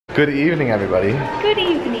Good evening, everybody. Good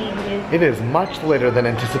evening. It is much later than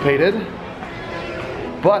anticipated,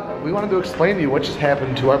 but we wanted to explain to you what just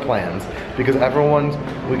happened to our plans, because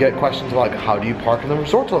we get questions about like, how do you park in the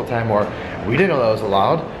resorts all the time, or we didn't know that was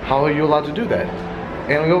allowed. How are you allowed to do that?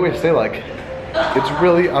 And we always say like, it's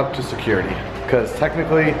really up to security, because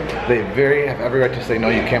technically they have every right to say no,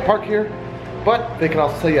 you can't park here, but they can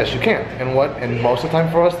also say yes, you can. And most of the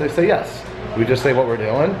time for us, they say yes. We just say what we're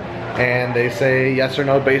doing, and they say yes or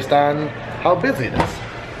no based on how busy it is.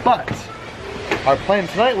 But our plan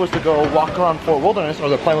tonight was to go walk around Fort Wilderness, or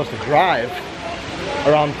the plan was to drive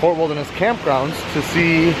around Fort Wilderness campgrounds to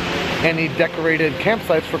see any decorated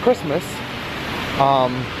campsites for Christmas.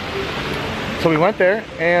 So we went there,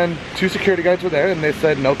 and 2 security guards were there, and they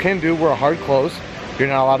said, no can do, we're a hard close, you're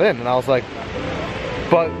not allowed in. And I was like,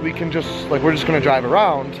 but we can just, like, we're just gonna drive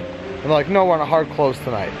around. And they're like, no, we're on a hard close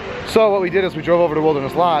tonight. So what we did is we drove over to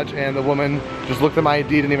Wilderness Lodge, and the woman just looked at my ID,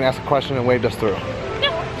 didn't even ask a question, and waved us through.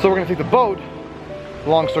 So we're gonna take the boat,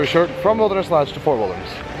 long story short, from Wilderness Lodge to Fort Wilderness.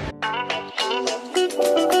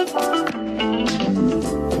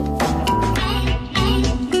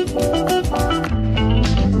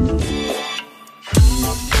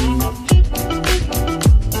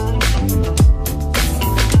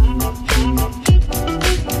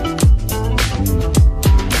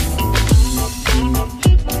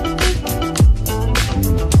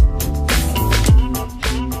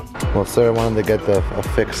 Well, Sarah wanted to get a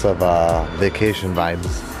fix of vacation vibes,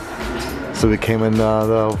 so we came in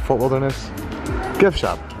the Fort Wilderness gift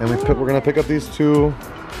shop, and we're gonna pick up these two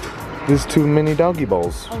mini doggy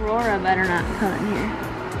bowls. Aurora better not come in here.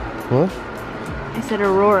 What? I said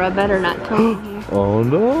Aurora better not come in here. Oh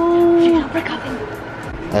no! Yeah, we're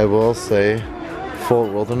coming. I will say,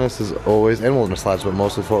 Fort Wilderness is always, and Wilderness Lodge, but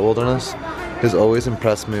mostly Fort Wilderness, has always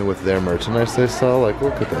impressed me with their merchandise they sell. Like,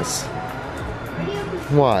 look at this.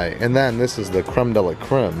 Why? And then this is the creme de la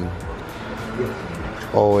creme.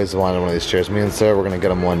 Always wanted one of these chairs. Me and Sarah were gonna get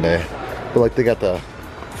them one day. But like, they got the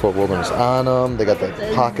Fort Wilderness on them. They got the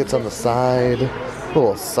pockets on the side.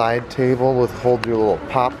 Little side table with hold your little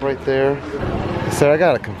pop right there. Sarah, I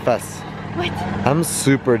gotta confess. What? I'm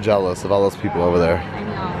super jealous of all those people over there. I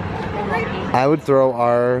know. I would throw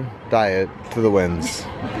our diet to the winds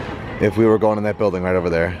if we were going in that building right over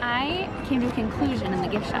there. I came to a conclusion in the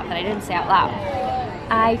gift shop that I didn't say out loud.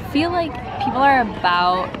 I feel like people are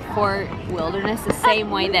about Fort Wilderness the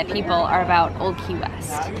same way that people are about Old Key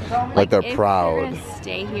West. Like they're if proud. They're gonna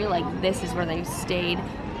stay here, like this is where they've stayed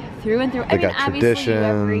through and through. They I mean, got obviously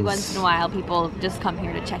every traditions. once in a while people just come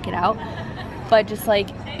here to check it out. But just like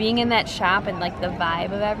being in that shop and like the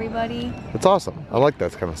vibe of everybody. It's awesome. I like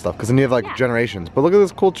that kind of stuff, because then you have like generations. But look at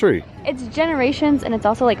this cool tree. It's generations, and it's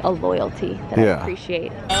also like a loyalty that I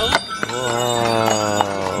appreciate.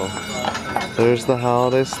 Wow. There's the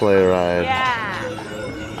holiday sleigh ride. Yeah.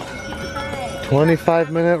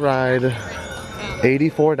 25-minute ride,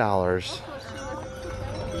 $84.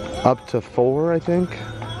 Up to 4, I think.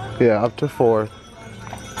 Yeah, up to 4.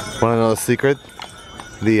 Wanna know the secret?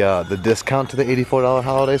 The discount to the $84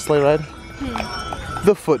 holiday sleigh ride?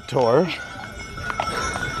 The foot tour.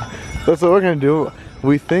 That's what we're gonna do.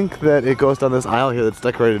 We think that it goes down this aisle here that's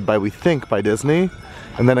decorated by, we think, by Disney,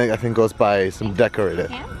 and then I think goes by some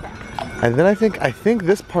decorated. And then I think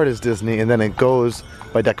this part is Disney, and then it goes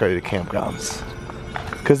by decorated campgrounds.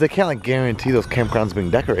 Because they can't like guarantee those campgrounds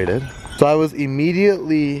being decorated. So I was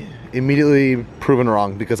immediately proven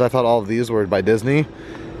wrong, because I thought all of these were by Disney,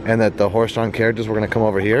 and that the horse-drawn carriages were gonna come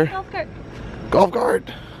over here. Golf cart. Golf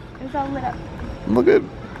cart. It was all lit up. Look at,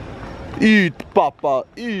 eat, Papa,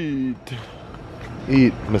 eat.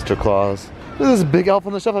 Eat, Mr. Claus. Look at this big elf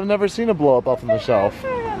on the shelf. I've never seen a blow-up elf on the shelf. I've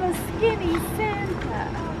heard of a skinny Santa.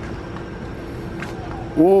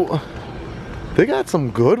 Ooh, they got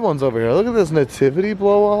some good ones over here. Look at this nativity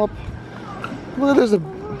blow-up. Look, there's a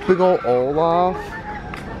big old Olaf.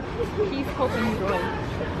 Peace, hope, and joy.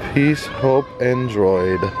 Peace, hope, and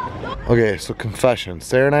droid. Okay, so confession.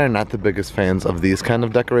 Sarah and I are not the biggest fans of these kind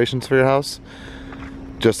of decorations for your house.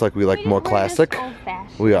 Just like we like more classic.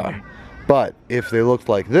 We are. But if they looked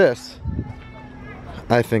like this,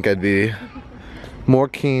 I think I'd be more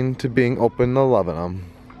keen to being open to loving them.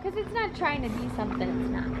 Because it's not trying to be something it's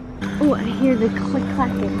not. Oh, I hear the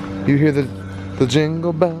click-clacking. You hear the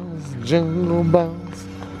jingle bells, jingle bells.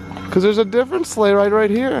 Because there's a different sleigh ride right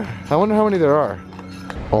here. I wonder how many there are.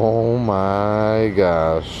 Oh my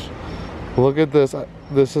gosh. Look at this.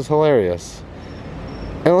 This is hilarious.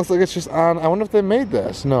 And it looks like it's just on. I wonder if they made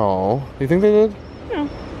this. No. You think they did? No.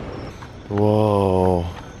 Whoa.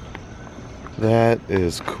 That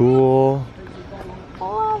is cool.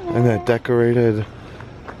 And that decorated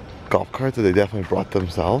golf cart that they definitely brought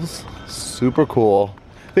themselves. Super cool.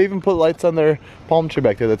 They even put lights on their palm tree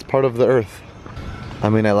back there. That's part of the earth. I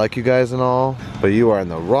mean, I like you guys and all, but you are in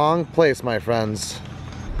the wrong place, my friends.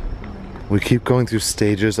 We keep going through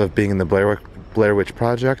stages of being in the Blair Witch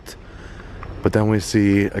Project, but then we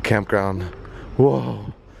see a campground.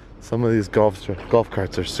 Whoa, some of these golf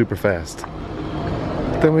carts are super fast.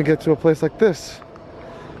 Then we get to a place like this,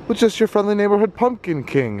 with just your friendly neighborhood Pumpkin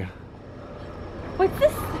King. What's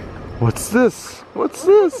this? What's this? What's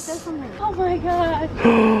this? Oh my god.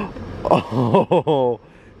 Oh,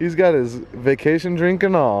 he's got his vacation drink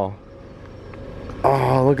and all.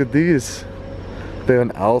 Oh, look at these. They have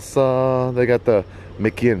an Elsa. They got the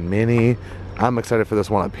Mickey and Minnie. I'm excited for this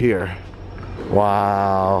one up here.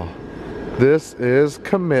 Wow. This is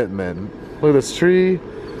commitment. Look at this tree.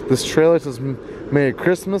 This trailer says Merry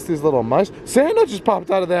Christmas. These little mice. Santa just popped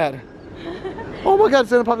out of that. Oh my god,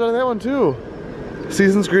 Santa popped out of that one too.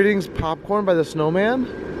 Season's Greetings popcorn by the snowman.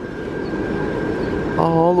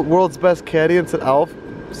 Oh, the world's best caddy. It's an elf.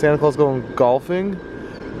 Santa Claus going golfing.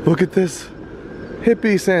 Look at this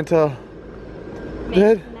hippie Santa.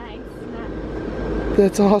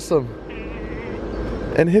 That's awesome.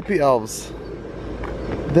 And hippie elves.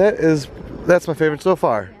 That's my favorite so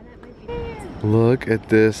far. Look at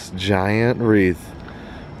this giant wreath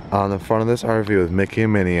on the front of this RV with Mickey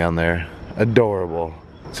and Minnie on there. Adorable.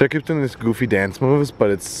 So I keep doing these goofy dance moves, but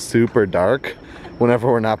it's super dark whenever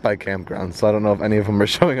we're not by Campground, so I don't know if any of them are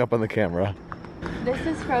showing up on the camera. This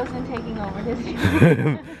is Frozen taking over Disney.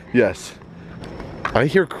 Yes. I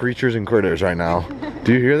hear creatures and critters right now.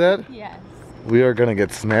 Do you hear that? Yes. We are gonna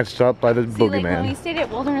get snatched up by the boogeyman. Like when we stayed at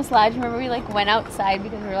Wilderness Lodge, remember we like went outside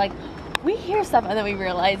because we were like, we hear stuff, and then we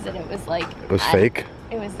realized that it was like... It was fake?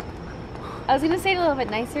 It was... I was gonna say it a little bit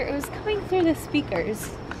nicer. It was coming through the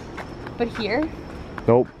speakers. But here...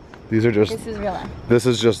 Nope. These are just... This is real life. This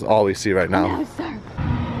is just all we see right now. No, sir.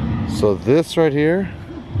 So this right here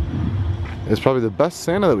is probably the best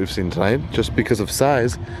Santa that we've seen tonight, just because of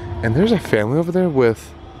size. And there's a family over there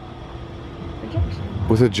with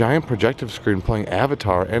a giant projector screen playing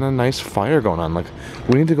Avatar and a nice fire going on. Like,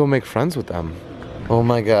 we need to go make friends with them. Oh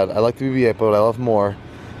my god, I like the BB-8, but I love more.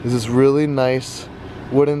 There's this really nice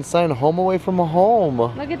wooden sign, home away from a home.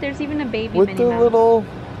 Look at, there's even a baby with Minnie the Mouse. little...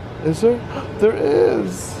 Is there? There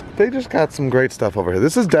is. They just got some great stuff over here.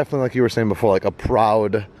 This is definitely, like you were saying before, like a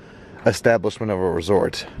proud establishment of a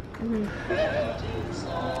resort.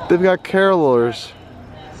 Mm-hmm. They've got carolers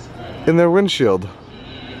in their windshield.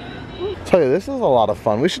 Tell you, this is a lot of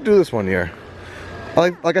fun. We should do this one year.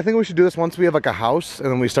 I think we should do this once we have like a house and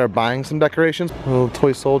then we start buying some decorations. Little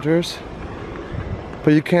toy soldiers.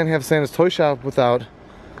 But you can't have Santa's toy shop without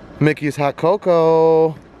Mickey's hot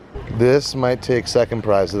cocoa. This might take second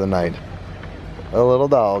prize of the night. A little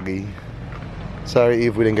doggy. Sorry,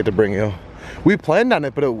 Eve, we didn't get to bring you. We planned on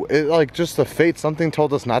it, but it like just the fate, something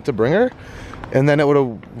told us not to bring her. And then it would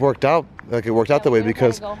have worked out, like it worked out that way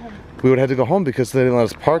because we would have had to go home because they didn't let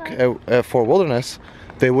us park at Fort Wilderness.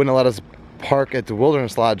 They wouldn't let us park at the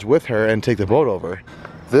Wilderness Lodge with her and take the boat over.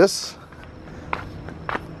 This,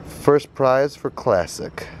 first prize for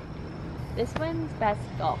classic. This one's best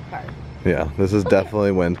golf cart. Yeah, this is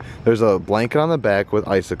definitely win. There's a blanket on the back with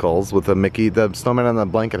icicles with a Mickey. The snowman on the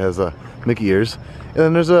blanket has a Mickey ears. And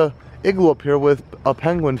then there's a igloo up here with a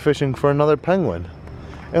penguin fishing for another penguin.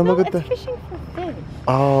 And no, look at it's fishing for fish.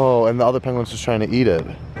 Oh, and the other penguin's just trying to eat it.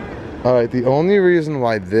 Alright, the only reason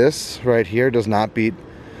why this right here does not beat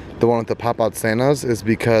the one with the pop-out Santas is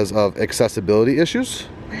because of accessibility issues.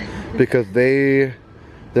 Because their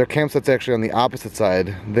campsite's actually on the opposite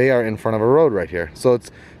side. They are in front of a road right here. So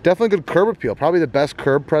it's definitely good curb appeal. Probably the best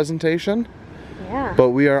curb presentation. Yeah. But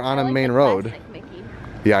we are on a main road. Classic Mickey.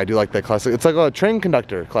 Yeah, I do like that classic. It's like a train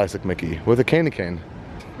conductor classic Mickey with a candy cane.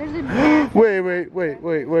 There's a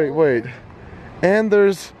Wait. And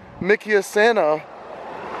there's Mickey as Santa.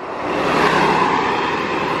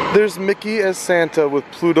 There's Mickey as Santa with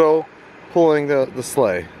Pluto pulling the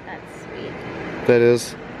sleigh. That's sweet. That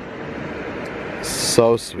is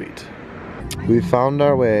so sweet. We found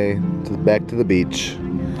our way back to the beach.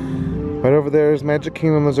 Right over there is Magic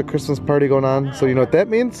Kingdom. There's a Christmas party going on. So you know what that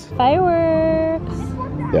means? Fireworks.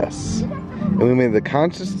 Yes. And we made the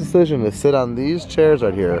conscious decision to sit on these chairs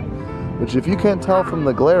right here, which if you can't tell from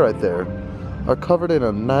the glare right there, are covered in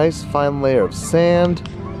a nice fine layer of sand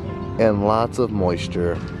and lots of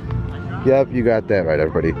moisture. Yep, you got that right,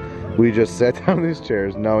 everybody. We just sat down in these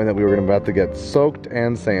chairs knowing that we were about to get soaked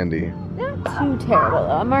and sandy. Not too terrible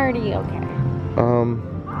though. I'm already okay.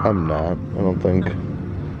 I'm not, I don't think.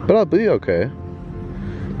 But I'll be okay.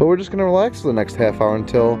 But we're just gonna relax for the next half hour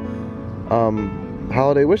until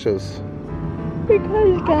holiday wishes.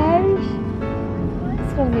 Because guys,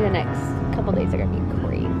 it's gonna be the next couple days are gonna be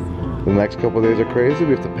crazy. The next couple of days are crazy.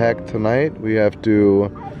 We have to pack tonight. We have to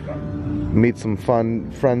meet some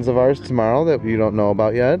fun friends of ours tomorrow that we don't know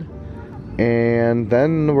about yet. And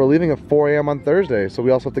then we're leaving at 4 a.m. on Thursday, so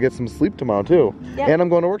we also have to get some sleep tomorrow too. Yep. And I'm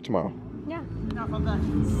going to work tomorrow. Yeah.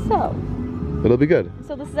 So. It'll be good.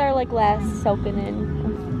 So this is our like last soaking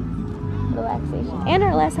in relaxation and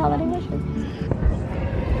our last holiday wishes.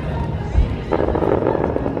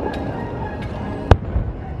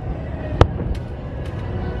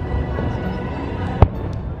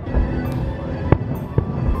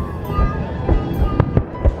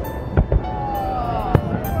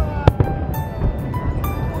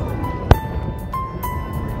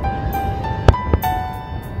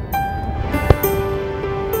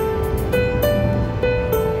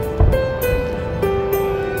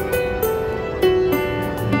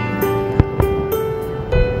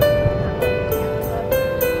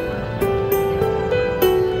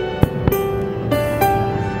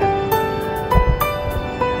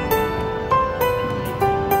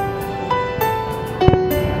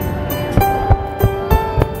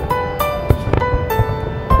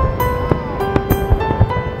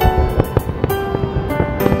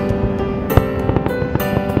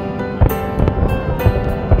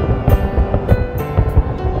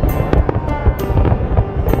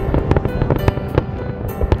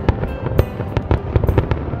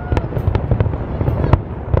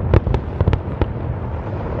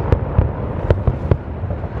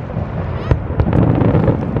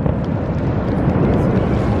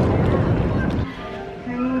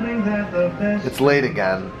 It's late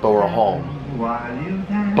again, but we're home.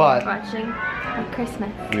 But Watching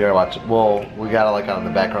Christmas. we are watching. Well, we got it like on in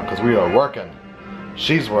the background because we are working.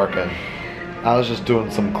 She's working. I was just doing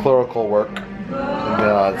some clerical work in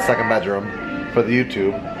the second bedroom for the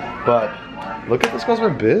YouTube. But look at this girl's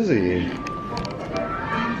been busy.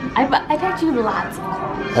 I packed you lots of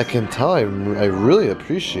clothes. I can tell. I really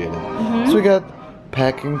appreciate it. So we got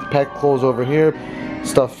packed clothes over here.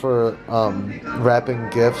 Stuff for wrapping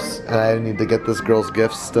gifts, and I need to get this girl's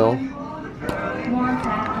gifts still. More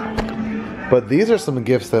packing. But these are some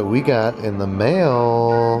gifts that we got in the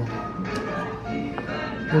mail.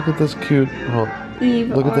 Look at this cute. Eve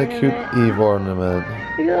look at that cute ornament. Eve ornament. Look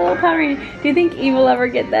at the little Pomeranian. Do you think Eve will ever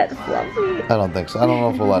get that fluffy? I don't think so. I don't know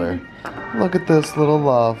if we'll let her. Look at this little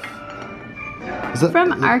love. Is it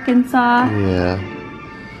From Arkansas.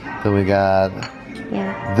 Yeah. Then we got.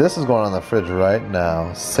 Yeah. This is going on the fridge right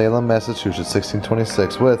now. Salem, Massachusetts,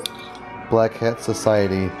 1626 with Black Hat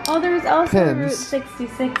Society. Oh, there's also a Route Pins.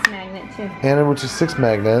 66 magnet too. And a Route 66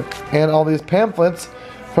 magnet. And all these pamphlets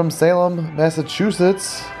from Salem,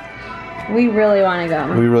 Massachusetts. We really want to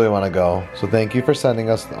go. We really want to go. So thank you for sending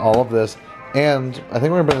us all of this. And I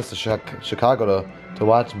think we're going to bring this to Chicago to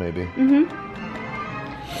watch maybe.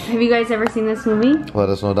 Have you guys ever seen this movie? Let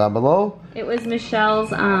us know down below. It was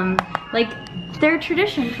Michelle's, like, their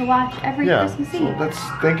tradition to watch every Christmas Eve. So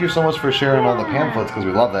thank you so much for sharing all the pamphlets because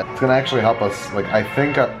we love that. It's going to actually help us, like, I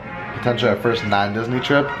think potentially our first non-Disney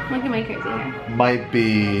trip Look at my crazy hair. might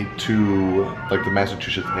be to, like, the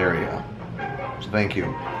Massachusetts area. So thank you.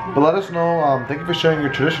 But let us know, thank you for sharing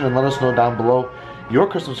your tradition, and let us know down below your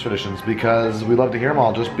Christmas traditions because we love to hear them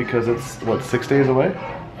all just because it's, what, 6 days away?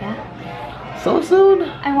 Yeah. So soon?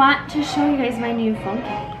 I want to show you guys my new phone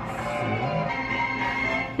case.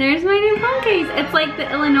 There's my new phone case. It's like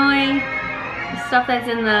the Illinois stuff that's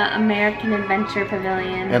in the American Adventure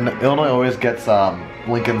Pavilion. And Illinois always gets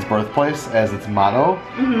Lincoln's birthplace as its motto.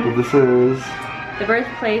 But this is the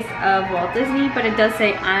birthplace of Walt Disney, but it does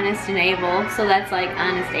say Honest and Able, so that's like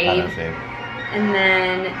Honest Abe. Honest Abe. And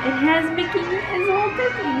then it has Mickey as Walt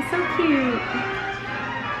Disney. So cute.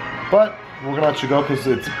 But we're gonna let you go because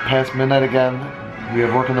it's past midnight again. We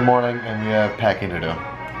have work in the morning and we have packing to do.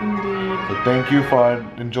 Indeed. So thank you for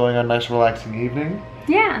enjoying our nice relaxing evening.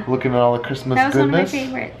 Yeah. Looking at all the Christmas That was goodness. one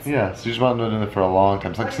of my favorites. Yeah, so she's wanted to do it for a long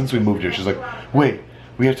time. It's like since we moved here, she's like, wait,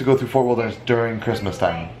 we have to go through Fort Wilderness during Christmas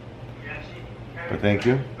time. But thank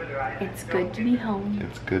you. It's good to be home.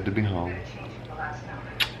 It's good to be home.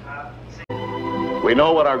 We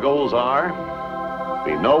know what our goals are.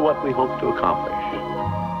 We know what we hope to accomplish.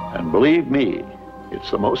 And believe me, it's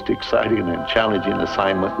the most exciting and challenging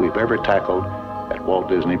assignment we've ever tackled at Walt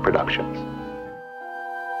Disney Productions.